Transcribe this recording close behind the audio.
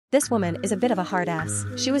This woman is a bit of a hard ass.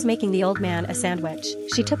 She was making the old man a sandwich.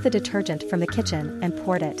 She took the detergent from the kitchen and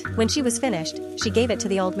poured it. When she was finished, she gave it to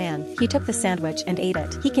the old man. He took the sandwich and ate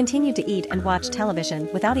it. He continued to eat and watch television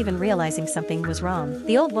without even realizing something was wrong.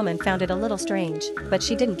 The old woman found it a little strange, but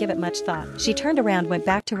she didn't give it much thought. She turned around, went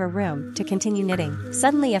back to her room to continue knitting.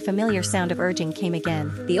 Suddenly a familiar sound of urging came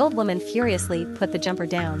again. The old woman furiously put the jumper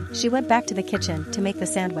down. She went back to the kitchen to make the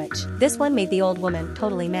sandwich. This one made the old woman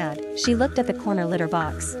totally mad. She looked at the corner litter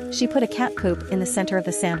box. She put a cat poop in the center of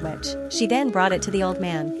the sandwich. She then brought it to the old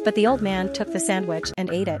man, but the old man took the sandwich and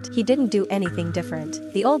ate it. He didn't do anything different.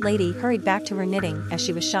 The old lady hurried back to her knitting as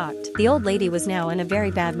she was shocked. The old lady was now in a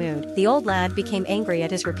very bad mood. The old lad became angry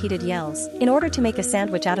at his repeated yells. In order to make a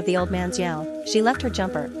sandwich out of the old man's yell, she left her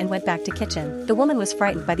jumper and went back to kitchen. The woman was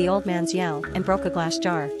frightened by the old man's yell and broke a glass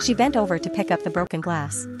jar. She bent over to pick up the broken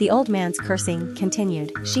glass. The old man's cursing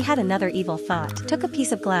continued. She had another evil thought. Took a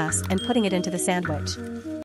piece of glass and putting it into the sandwich.